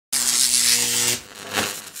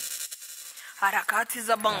harakati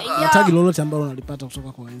za bongo. Tagi lolote ambalo unalipata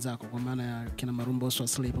kutoka kwa wenzako kwa maana ya kina Marumboso,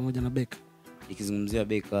 Slay pamoja na Beka? Nikizungumzia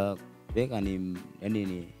Beka ni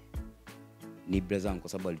ni brother wangu kwa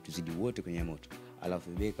sababu alituzidi wote kwenye moto. Alafu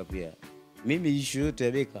Beka pia mimi issue yote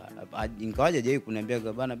ya Beka ingawaje hajawahi kuniambia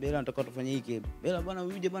bana Bela nataka tufanye hiki. Bela bana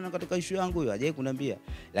uje bana katika issue yangu hiyo hajawahi kuniambia.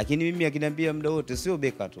 Lakini mimi akiniambia muda wote sio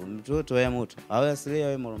Beka tu, mtu wote wa moto. Awe Slay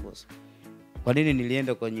awe Marumboso. Kwa nini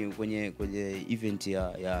nilienda kwenye event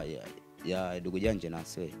ya Dogo Janja na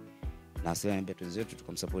Slay? Na Slay anambia tuzetu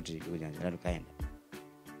tukamsupport Dogo Janja na tukaenda.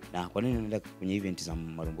 Na kwa nini nenda kwenye event za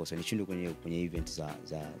Marumboso nishindwe kwenye event za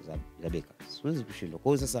Beka? Siwezi kushindwa.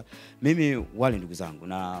 Kwa hiyo sasa mimi wale ndugu zangu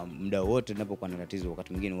na muda wote ninapokuwa na tatizo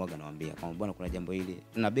wakati mwingine huaga nawaambia kama bwana kuna jambo hili.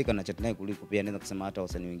 Na Beka na chat naye kuliko pia naweza kusema hata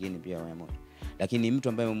wasanii wengine pia wa moto. Lakini mtu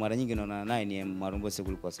ambaye mara nyingi naona naye ni Marumboso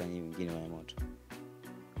kuliko wasanii wengine wa moto.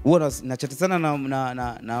 Huwa na chat sana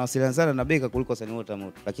na wasiliana sana na Beka kuliko wasanii wote wa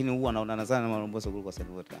moto. Lakini huwa naonana sana na Marumboso kuliko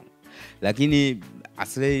wasanii wote. Lakini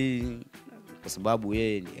Slay kwa sababu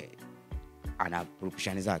yeye ana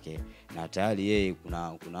purukushani zake na tayari yeye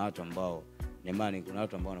kuna watu ambao nemani kuna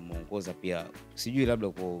watu ambao wanamuongoza pia sijui labda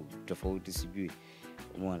kwa tofauti sijui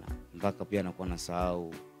umeona mpaka pia anakuwa na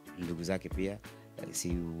sahau ndugu zake pia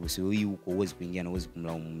si huko uwezi kuingia na uwezi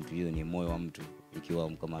kumlaumu mtu hiyo ni moyo wa mtu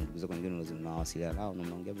ikiwa kama ndugu zako wengine unawasiliana nao na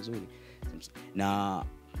mnaongea vizuri na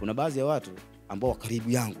kuna baadhi ya watu ambao karibu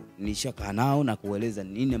yangu nishakaa nao na kueleza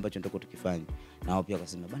nini ambacho nataka tukifanye na wao pia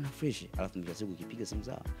wakasema bana fresh alafu mwisho siku ukipiga simu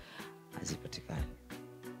zao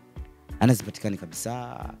anazipatikani kabisa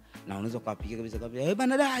na unaweza kupiga kabisa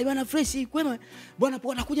bana dai bana fresh kwema bwana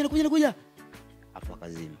poa nakuja afu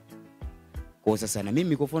akazima kwa sasa na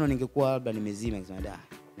mimi kwa mfano ningekuwa labda nimezima nikasema da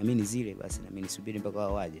na mimi ni zile basi na mimi nisubiri mpaka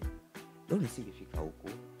wao waje leo nisingefika huko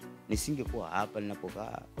nisingekuwa hapa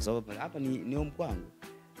ninapokaa kwa sababu hapa ni home kwangu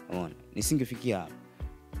unaona nisingefikia hapa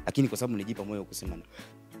lakini kwa sababu nijipa moyo kusema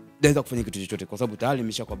naweza kufanya kitu chochote kwa sababu tayari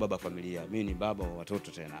nimeshakuwa baba familia mimi ni baba wa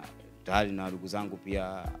watoto tena tayari na ndugu zangu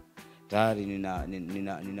pia tayari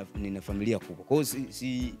nina familia kubwa kwa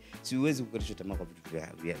hiyo siwezi kukatisha tamaa kwa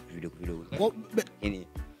vitu vidogo yani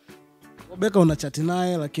Beka una chat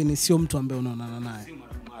naye lakini sio mtu ambaye unaonana naye sio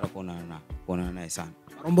mara kuonana naye sana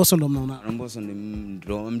Marumboso ndo mnaonana Marumboso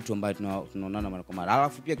ndio mtu ambaye tunaonana mara kwa mara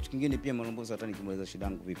alafu pia kitu kingine pia Marumboso hata nikimweleza shida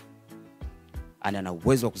yangu vipi ana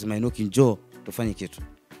uwezo wa kusema Enoki njoo tufanye kitu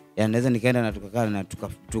yani naweza nikaenda na tukakaa na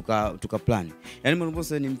tuka plan yani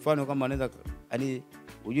Marumboso ni mfano kama anaweza yani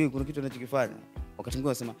unajui kuna kitu anachokifanya wakati mwingine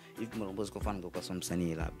anasema hivi Marumboso kwa mfano kwa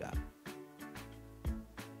msanii labda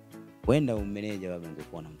wenda umeneja labda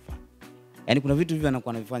ungekuwa na mfano yani kuna vitu hivi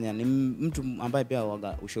anakuwa anavifanya ni mtu ambaye pia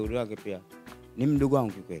waga ushauri wake pia ni mdogo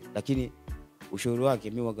wangu kweli lakini ushauri wake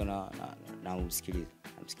mimi waga na usikiliza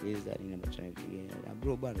namsikiliza nini ambacho anafikiria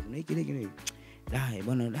bro bwana kuna hiki dai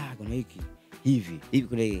bwana dai kuna hiki hivi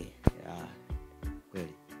kuna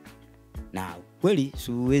kweli na kweli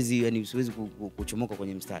siwezi kuchomoka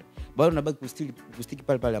kwenye mstari bado nabaki kustiki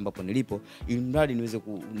pale ambapo nilipo ili mradi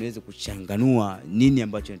niweze kuchanganua nini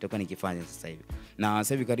ambacho nitakuwa nikifanya sasa hivi na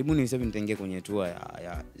sasa hivi karibuni sasa nitaingia kwenye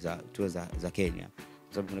tour za Kenya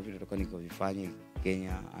kwa sababu kuna vitu nitakuwa nikivifanya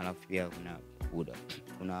Kenya alafu pia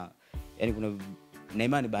kuna yani kuna na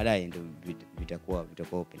imani baadaye ndio vitakuwa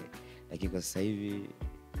open lakini kwa sasa hivi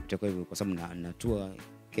itakuwa hivyo kwa sababu na tour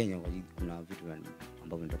Kenya kuna vitu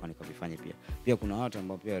ambavyo nitakuwa nikavifanya pia kuna watu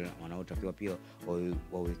ambao pia wanaotakiwa pia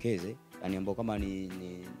wawekeze yani ambao kama ni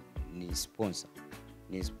sponsor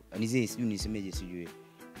ni zile sijui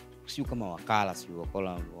kama wakala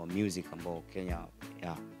wa music ambao Kenya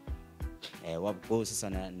wapo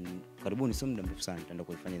sasa karibuni sio muda mrefu sana nitaenda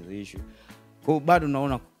kuifanya hizo issue kwa bado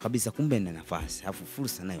naona kabisa kumbe nina nafasi alafu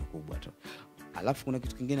fursa nayo kubwa tu alafu kuna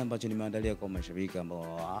kitu kingine ambacho nimeandalia kwa mashabiki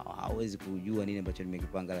ambao hawezi kujua nini ambacho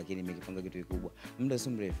nimekipanga lakini nimekipanga kitu kikubwa muda si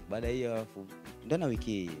mrefu baada hiyo alafu ndani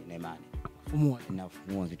wiki na imani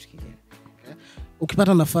nafumua kitu kingine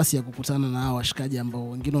ukipata nafasi ya kukutana na hao washikaji ambao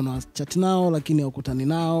wengine unawachat nao lakini hukutani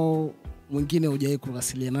nao mwingine hujawahi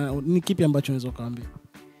kuwasiliana ni kipi ambacho unaweza kuambia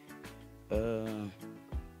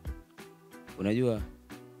unajua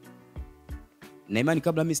na imani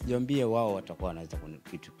kabla mimi sijaambia wao watakuwa na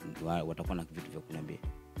vitu watakuwa na vitu vya kuniambia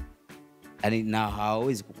yani na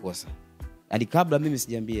hawawezi kukosa yani kabla mimi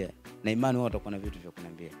sijaambia na imani wao watakuwa na vitu vya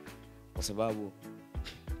kuniambia kwa sababu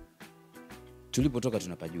tulipotoka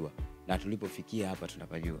tunapajua na tulipofikia hapa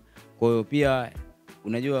tunapajua kwa hiyo pia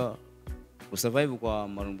unajua usurvive kwa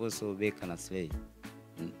Marumboso Beka na Slay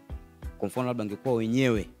kwa mfano labda angekuwa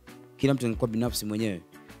wenyewe kila mtu angekuwa binafsi mwenyewe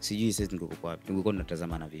sijui sasa tungekuwa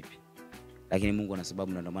tunatazamana vipi lakini Mungu ana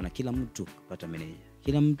sababu ndio maana kila mtu kupata manager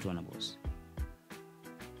kila mtu ana boss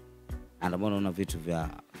ndio maana una vitu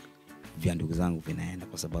vya ndugu zangu vinaenda,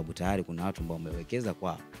 kwa sababu tayari kuna watu ambao wamewekeza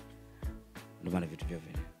kwao, ndio maana vitu vyao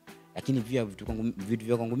vinaenda. Lakini pia vitu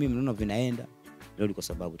vya kwangu mimi naona vinaenda ndio kwa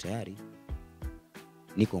sababu tayari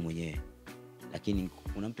niko mwenyewe. Lakini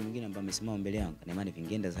kuna mtu mwingine ambaye amesimama mbele yangu, na imani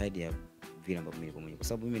vingeenda zaidi ya vile ambavyo mimi niko mwenyewe, kwa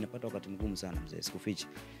sababu mimi napata wakati mgumu sana mzee, sikufichi.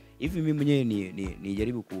 Hivi mimi mwenyewe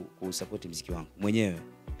nijaribu kusupport muziki wangu mwenyewe.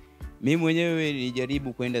 Mimi mwenyewe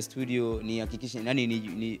nijaribu kwenda studio, nihakikishe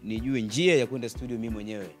nijue njia ya kwenda studio mimi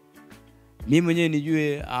mwenyewe. Mimi mwenyewe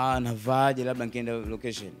nijue navaaje, labda nikienda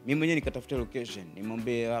location. Mimi mwenyewe nikatafuta location,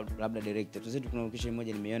 nimwambie labda director, tuzetu kuna location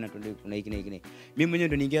moja nimeona twende kuna hiki na hiki. Mimi mwenyewe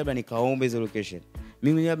ndo niingia labda nikaombe hizo location.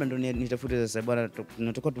 Mimi mwenyewe labda ndo nitafute sasa bwana,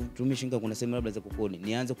 tunatoka tumishinga kuna sehemu labda za kukodi.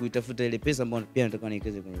 Nianze kuitafuta ile pesa ambayo pia nataka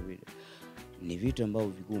niwekeze kwenye video. Ni vitu ambavyo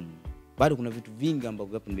vigumu. Bado kuna vitu vingi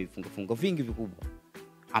ambavyo hapo nimefunga vingi vikubwa,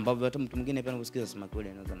 ambavyo hata mtu mwingine pia anakusikiza sema kweli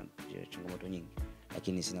anaweza na changamoto nyingi,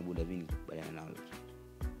 lakini sina buda vingi kubaliana nao.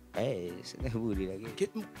 Sina budi.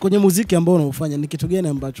 Lakini kwenye muziki ambao unaufanya ni kitu gani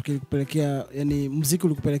ambacho kilikupelekea, yani muziki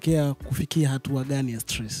ulikupelekea kufikia hatua gani ya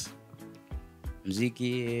stress?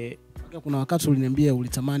 Muziki, kuna wakati uliniambia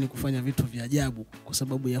ulitamani kufanya vitu vya ajabu kwa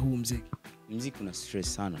sababu ya huu muziki. Muziki una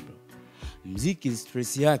stress sana bro. Muziki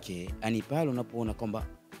stress yake yani pale unapoona kwamba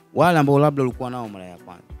wale ambao labda ulikuwa nao mara ya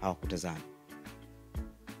kwanza hawakutazama.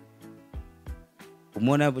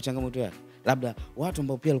 Umeona hapo changamoto yake? Labda watu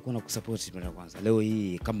ambao pia walikuwa wanakusupport mara ya kwanza, leo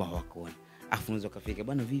hii kama hawakuona. Afu unaweza kufika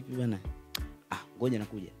bwana, vipi bwana? Ngoja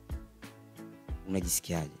nakuja.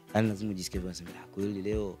 Unajisikiaje? Yani lazima ujisikie bwana, sema kweli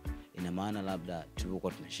leo ina maana labda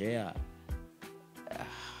tulikuwa tunashare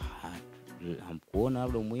hamkuona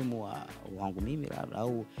labda umuhimu wangu mimi labda,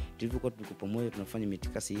 au tulikuwa tuko pamoja tunafanya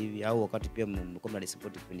mitikasi hivi, au wakati pia mlikuwa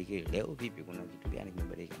mnanisupport kipindi kile, leo vipi kuna kitu gani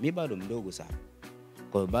kimebadilika? Mimi bado mdogo sana.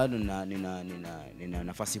 Kwa hiyo bado nina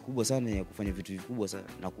nafasi kubwa sana ya kufanya vitu vikubwa sana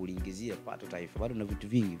na kuliingizia pato taifa. Bado na vitu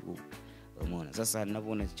vingi vikubwa. Umeona? Sasa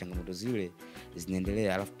ninapoona changamoto zile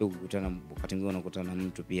zinaendelea, alafu pia ukikutana wakati mwingine unakutana na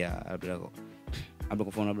mtu pia labda kwa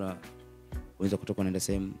mfano labda unaweza kutoka naenda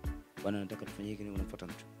sehemu, bwana nataka tufanye hiki, unafuata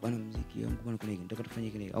mtu, bwana muziki wangu bwana kuna hiki nataka tufanye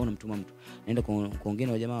hiki, au unamtuma mtu naenda kuongea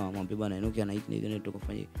na jamaa, mwambie bwana Enoki ana hiki na hiki nataka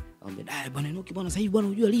kufanye, amwambie dai bwana Enoki bwana sasa hivi bwana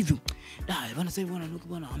unajua alivyo, dai bwana sasa hivi bwana Enoki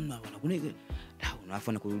bwana hamna bwana kuna hiki,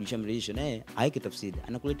 unafanya kurudisha mrejesho naye haiki tafsiri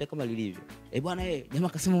anakuleta kama lilivyo. Bwana jamaa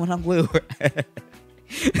akasema mwanangu wewe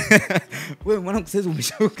wewe mwanangu sasa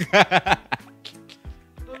umeshuka.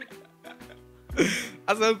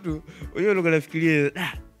 Asa mtu wewe unafikiria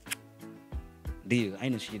ndio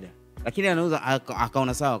haina shida, lakini anaweza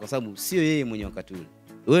akaona sawa kwa sababu sio yeye mwenye wakati ule.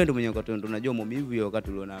 Wewe ndio mwenye wakati ule, ndio unajua maumivu ya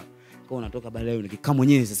wakati ule unao. Kwa unatoka baadaye unakikaa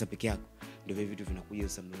mwenyewe sasa peke yako, ndio vile vitu vinakuja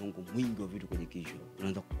sasa, mlongo mwingi wa vitu kwenye kichwa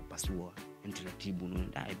unaanza kukupasua taratibu, unaona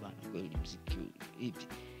bana kweli muziki hivi.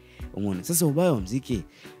 Umeona? Sasa ubaya wa muziki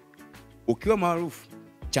ukiwa maarufu,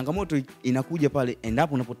 changamoto inakuja pale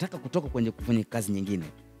endapo unapotaka kutoka kwenye kufanya kazi nyingine.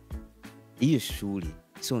 Hiyo shughuli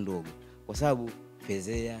sio ndogo, kwa sababu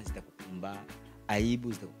fezea zitakukumba,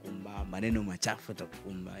 aibu zitakukumba, maneno machafu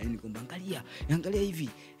yatakukumba. Yaani kwamba angalia hivi.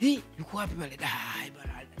 Yuko wapi pale? Dai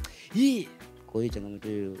bana. Kwa hiyo changamoto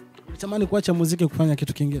hiyo. Unatamani kuacha muziki kufanya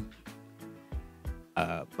kitu kingine?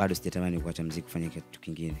 Bado sijatamani kuacha muziki kufanya kitu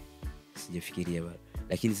kingine. Sijafikiria bado.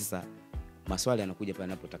 Lakini sasa maswali yanakuja pale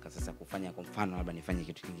ninapotaka sasa kufanya, kwa mfano labda nifanye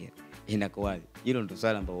kitu kingine. Inakuwaje? Hilo ndio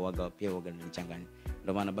swali ambalo waga linanichanganya.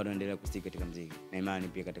 Ndio maana bado naendelea kustiki katika muziki. Na imani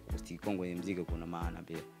pia katika kustiki kwenye muziki kuna maana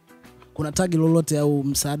pia. Kuna tagi lolote au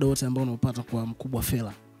msaada wote ambao unapata kwa Mkubwa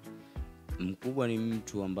Fella? Mkubwa ni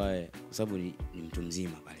mtu ambaye kwa sababu ni mtu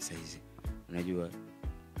mzima pale saizi. Unajua?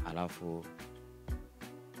 Alafu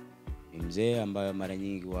ni mzee ambaye mara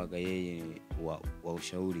nyingi waga yeye wa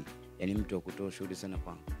ushauri. Yaani mtu wa kutoa ushauri sana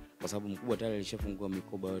kwangu. Kwa sababu Mkubwa tayari alishafungua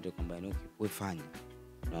mikoba yote kwamba Enoki wewe fanya.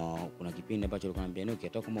 Na kuna kipindi ambacho alikuwa ananiambia Enoki,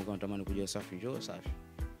 hata kama unatamani kuja Safi, njoo Safi.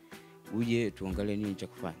 Uje tuangalie nini cha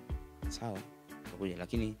kufanya. Sawa? Tutakuja,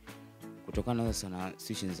 lakini kutokana sasa na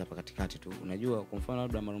situations hapa katikati tu, unajua kwa mfano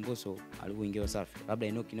labda Maromboso alipoingia Safi, labda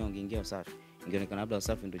Enoki nao angeingia Safi, ingeonekana labda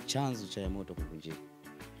Safi ndio chanzo cha moto kuvunjika.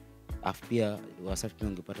 Afu pia Wasafi pia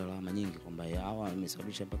ungepata lawama nyingi kwamba hawa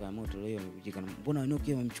wamesababisha mpaka moto leo umevunjika, mbona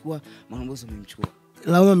Enoki amemchukua, Maromboso amemchukua.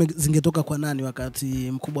 Lawama zingetoka kwa nani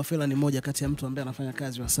wakati Mkubwa Fella ni moja kati ya mtu ambaye anafanya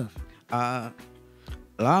kazi Wasafi?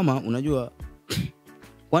 Lawama unajua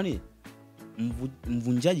kwani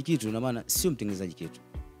mvunjaji kitu na maana sio mtengenezaji kitu.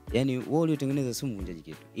 Yaani wao waliotengeneza sio mvunjaji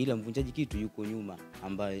kitu, ila mvunjaji kitu yuko nyuma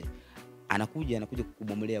ambaye anakuja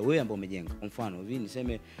kukubomolea wewe ambao umejenga. Kwa mfano hivi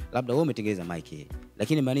niseme labda wewe umetengeneza mic,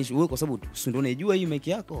 lakini maanishi wewe kwa sababu ndio unajua hii mic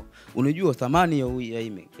yako, unajua thamani ya hii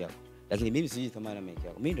mic yako. Lakini mimi sijui thamani ya mic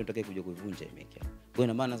yako. Mimi ndio nitakaye kuja kuivunja hii mic yako. Kwa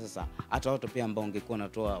ina maana sasa hata watu pia ambao ungekuwa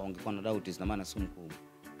na doubt na maana sio mkubwa.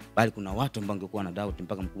 bali kuna watu ambao wangekuwa na doubt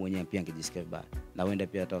mpaka mkubwa mwenyewe pia angejisikia vibaya, na wenda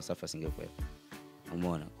pia hata Wasafi asingekuwepo.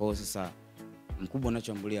 Umeona? Kwa hiyo sasa mkubwa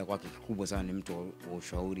anachoambulia kwake kikubwa sana ni mtu wa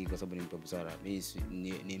ushauri, kwa sababu ni mtu wa busara. Mimi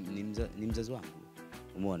ni mzazi wangu.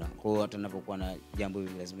 Umeona? Kwa hiyo hata ninapokuwa na jambo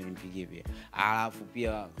hivi lazima nimpigie pia. Alafu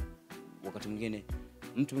pia wakati mwingine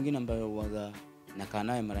mtu mwingine ambaye huaga nakaa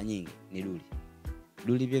naye mara nyingi ni Duli.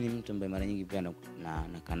 Duli pia ni mtu ambaye mara nyingi pia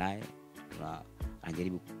nakaa naye, na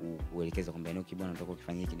anajaribu kuelekeza kwamba eneo bwana unataka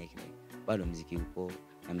kufanya hiki na hiki. Bado muziki upo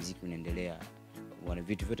na muziki unaendelea. Wana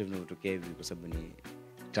vitu vyote vinavyotokea hivi kwa sababu ni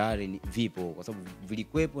tayari vipo, kwa sababu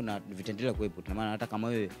vilikuwepo na vitaendelea kuwepo. Kwa maana hata kama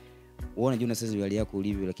wewe uone juna sasa hali yako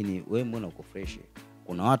ulivyo, lakini wewe mbona uko fresh?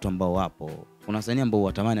 Kuna watu ambao wapo, kuna wasanii ambao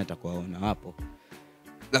watamani hata kuwaona wapo.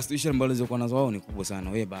 Last issue ambazo zilizokuwa nazo wao ni kubwa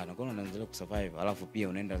sana. Wewe bado unaona unaendelea kusurvive, alafu pia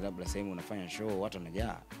unaenda labda sehemu unafanya show watu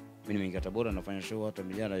wanajaa. Mimi nimeingia Tabora nafanya show watu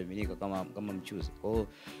wamejaa na viminika kama mchuzi. Kwa hiyo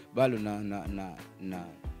bado na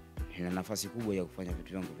nafasi kubwa ya kufanya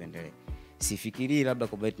vitu vyangu viendelee. Sifikiri labda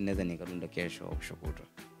kwa beti naweza nikadunda kesho au kesho kutwa.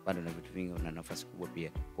 Bado na vitu vingi na nafasi kubwa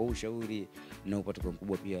pia. Kwa ushauri na upate kwa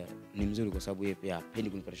mkubwa pia ni mzuri, kwa sababu yeye pia hapendi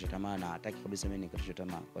kunikatisha tamaa na hataki kabisa mimi nikatisha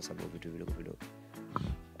tamaa kwa sababu vitu vidogo vidogo.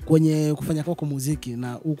 Kwenye kufanya kwako muziki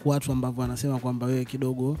na huku watu ambao wanasema kwamba wewe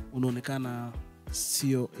kidogo unaonekana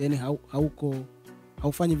sio, yani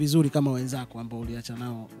haufanyi vizuri kama wenzako ambao uliacha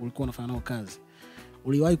nao, ulikuwa unafanya nao kazi.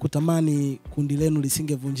 Uliwahi kutamani kundi lenu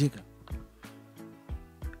lisingevunjika?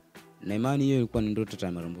 Na imani hiyo ilikuwa ni ndoto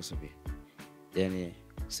ta Maromboso pia. Yaani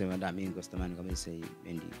kusema mimi niko sitamani kama sasa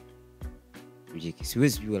bendi muziki.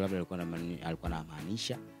 Siwezi kujua labda alikuwa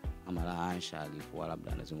anamaanisha ama la hasha, alikuwa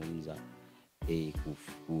labda anazungumza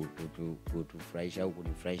kutufurahisha au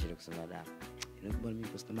kunifurahisha kwa sababu nilikuwa mimi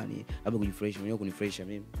sitamani labda kujifurahisha mwenyewe, kunifurahisha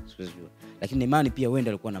mimi, siwezi kujua. Lakini imani pia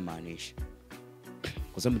wenda alikuwa anamaanisha,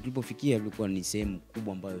 kwa sababu tulipofikia ilikuwa ni sehemu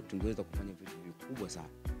kubwa ambayo tungeweza kufanya vitu vikubwa sana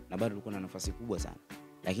na bado tulikuwa na nafasi kubwa sana,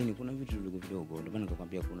 lakini kuna vitu vidogo vidogo. Ndio maana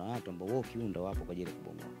nikakwambia kuna watu ambao wao kiunda wapo kwa ajili ya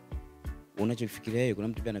kubomoa unachofikiria wewe. Kuna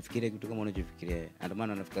mtu pia anafikiria kitu kama unachofikiria wewe, ndio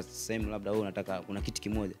maana anafika sehemu labda wewe unataka kuna kiti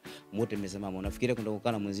kimoja wote mmesimama, unafikiria kwenda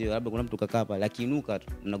kukaa na mwenzio, labda kuna mtu kakaa hapa lakini inuka tu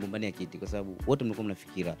mnagombania kiti kwa sababu wote mlikuwa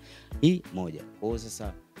mnafikiria hii moja. Kwa hiyo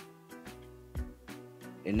sasa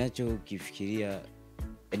ninachokifikiria,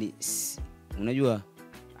 yani unajua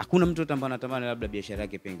hakuna mtu ambaye anatamani labda biashara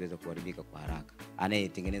yake pia ingeweza kuharibika kwa haraka.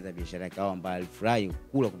 Anayetengeneza biashara yake au ambaye alifurahi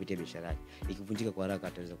kula kupitia biashara yake ikivunjika kwa haraka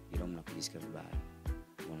ataweza kujilaumu na kujisikia vibaya.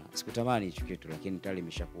 Sikutamani hicho kitu, lakini tayari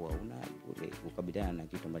imeshakuwa ukabiliana na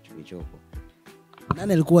kitu ambacho kilichopo.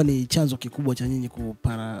 Nani alikuwa ni chanzo kikubwa cha nyinyi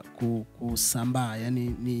kusambaa?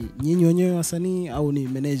 Yani ni nyinyi wenyewe wasanii au ni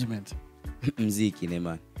management? Muziki na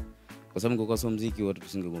imani. Kwa sababu kwa sababu muziki watu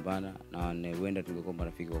tusingegombana na huenda tungekuwa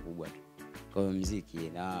marafiki wakubwa tu. Kwa muziki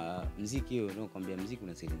na muziki hiyo nakwambia muziki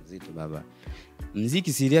una siri nzito baba.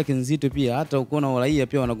 Muziki siri yake nzito pia, hata ukiona raia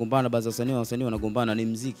pia wanagombana, baadhi ya wasanii wanagombana ni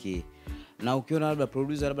muziki. Na ukiona labda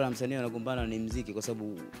producer labda na msanii wanagombana ni muziki, kwa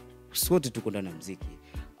sababu sote tuko ndani ya muziki.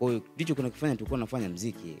 Kwa hiyo kilicho kunakifanya tulikuwa tunafanya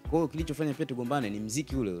muziki. Kwa hiyo kilichofanya pia tugombane ni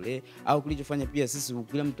muziki ule ule, au kilichofanya pia sisi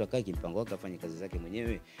kila mtu akae kimpango wake afanye kazi zake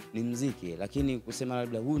mwenyewe ni muziki. Lakini kusema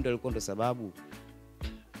labda huyu ndio alikuwa ndo sababu,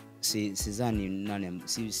 sidhani nani,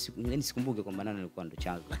 sikumbuke kwamba nani alikuwa ndo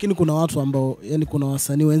chanzo. Lakini kuna watu ambao, yani kuna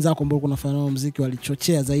wasanii wenzako ambao kunafanya nao muziki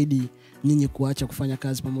walichochea zaidi nyinyi kuacha kufanya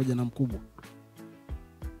kazi pamoja na mkubwa.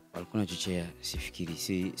 Walikuwa wanachochea? Sifikiri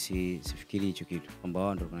hicho kitu kwamba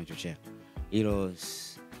wao ndio wanachochea hilo.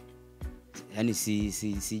 Yani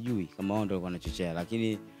sijui kama wao ndio wanachochea,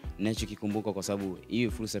 lakini ninachokikumbuka kwa sababu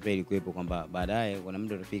hiyo fursa pia ilikuwepo kwamba baadaye kuna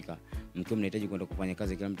muda utafika mkiwa mnahitaji kwenda kufanya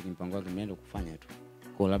kazi, kila mtu kimpango wake mnaenda kufanya tu.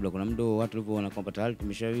 Kwa labda kuna muda watu walivyo wanakompa tayari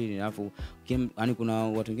tumeshawili, alafu yani kuna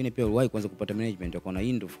watu wengine pia waliwahi kuanza kupata management, wakaona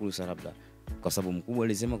hii ndio fursa labda, kwa sababu mkubwa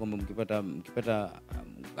alisema kwamba mkipata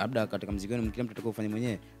labda katika muziki wenu kila mtu atakao kufanya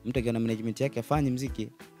mwenyewe, mtu akiwa na management yake afanye muziki,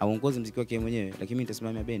 aongoze muziki wake mwenyewe, lakini mimi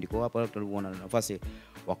nitasimamia bendi. Kwa hapo watu walikuwa na nafasi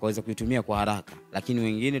wakaweza kuitumia kwa haraka, lakini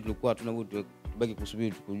wengine tulikuwa tubaki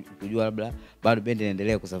kusubiri kujua labda bado bendi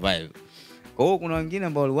inaendelea kusurvive. Kwa hiyo kuna wengine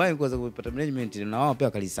ambao waliwahi kuanza kupata management na wao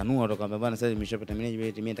pia kalisanua, wakaambia bana sasa nimeshapata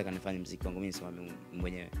management, mimi nataka nifanye muziki wangu mimi nisimame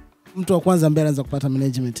mwenyewe. Mtu wa kwanza ambaye alianza kupata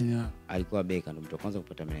management ni alikuwa Beka, ndo mtu wa kwanza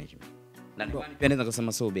kupata management. Na Nemani pia naweza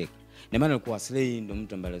kusema so Beka. Nemani alikuwa Slay ndo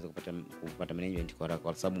mtu ambaye aliweza kupata management kwa haraka,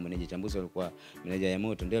 kwa sababu manager Chambuzi alikuwa manager ya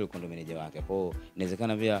Moto, ndio alikuwa ndo manager wake. Kwa hiyo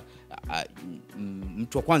inawezekana pia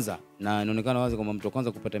mtu wa kwanza, na inaonekana wazi kwamba mtu wa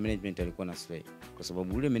kwanza kupata management alikuwa na Slay, kwa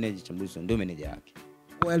sababu yule manager Chambuzi ndio manager wake.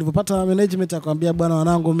 Kwa alipopata management akamwambia bwana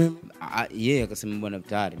wanangu mimi yeye akasema bwana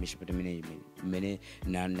tayari nimeshapata management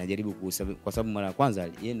na najaribu kwa sababu mara ya kwanza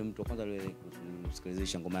yeye ndo mtu wa kwanza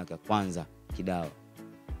aliyesikilizisha ngoma yake kwanza Kidawa.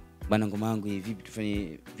 bana ngoma yangu hii vipi,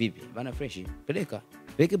 tufanye vipi bana, fresh, peleka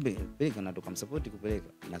na tukamsupport kupeleka,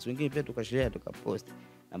 na wengine pia tukashare tukapost,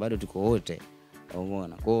 na bado tuko wote,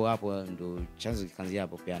 umeona. Kwa hapo ndo chanzo kikaanzia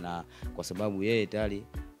hapo pia, na kwa sababu yeye tayari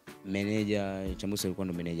manager Chambuso alikuwa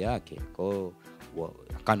ndo manager wake, kwa hiyo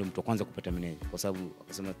akando mtu kwanza kupata manager, kwa sababu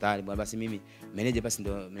akasema tayari basi mimi manager, basi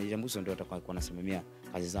ndo manager Chambuso ndo atakuwa anasimamia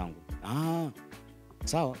kazi zangu.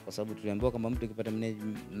 Sawa, kwa sababu tuliambiwa kama mtu akipata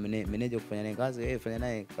manager kufanya naye kazi, yeye fanya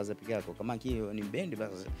naye kazi peke yako. Kama kio ni band,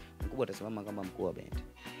 basi mkubwa atasimama kama mkuu wa band.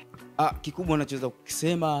 Kikubwa ninachoweza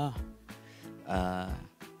kukisema,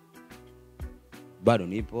 bado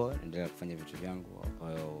nipo, naendelea kufanya vitu vyangu.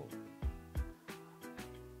 Kwa hiyo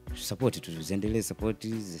support tu, ziendelee support,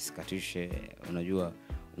 zisikatishe. Unajua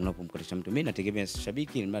unapomkoresha mtu, mimi nategemea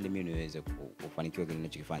shabiki ili mimi niweze kufanikiwa kile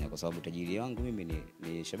ninachokifanya, kwa sababu tajiri wangu mimi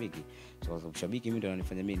ni shabiki. So kwa sababu shabiki mimi ndo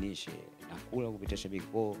ananifanya mimi niishi na kula kupitia shabiki.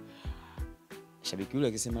 Kwa shabiki yule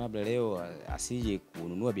akisema labda leo asije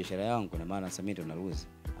kununua biashara yangu, na maana sasa mimi ndo na lose.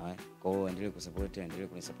 Kwa hiyo endelee kusupport, endelee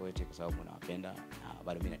kunisupport kwa sababu nawapenda, na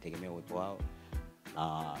bado mimi nategemea uwepo wao.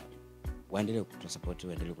 Waendelee kutusupport,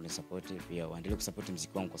 waendelee kunisupport pia, waendelee kusupport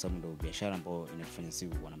muziki wangu, kwa sababu ndio biashara ambayo inatufanya sisi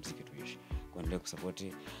wana muziki tuishi. Kuendelea kusupport.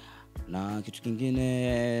 Na kitu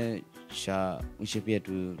kingine cha mwisho pia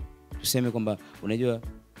tuseme kwamba unajua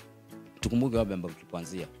tukumbuke wapi ambapo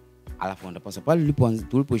tulipoanzia, alafu ndapaswa pale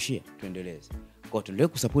tulipoishia tuendeleze. Kwa tuendelee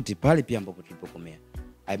kusupport pale pia ambapo tulipokomea.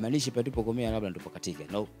 Haimaanishi pale tulipokomea labda ndipo katika.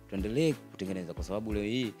 No, tuendelee kutengeneza, kwa sababu leo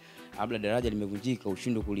hii labda daraja limevunjika,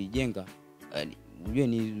 ushindwe kulijenga. Unajua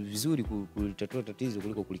ni vizuri kulitatua tatizo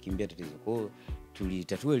kuliko kulikimbia tatizo. Kwa hiyo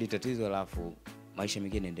tulitatue ile tatizo, alafu maisha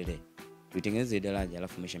mengine endelee. Tuitengeneze daraja,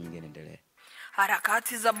 alafu maisha mengine endelee.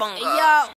 Harakati za banga.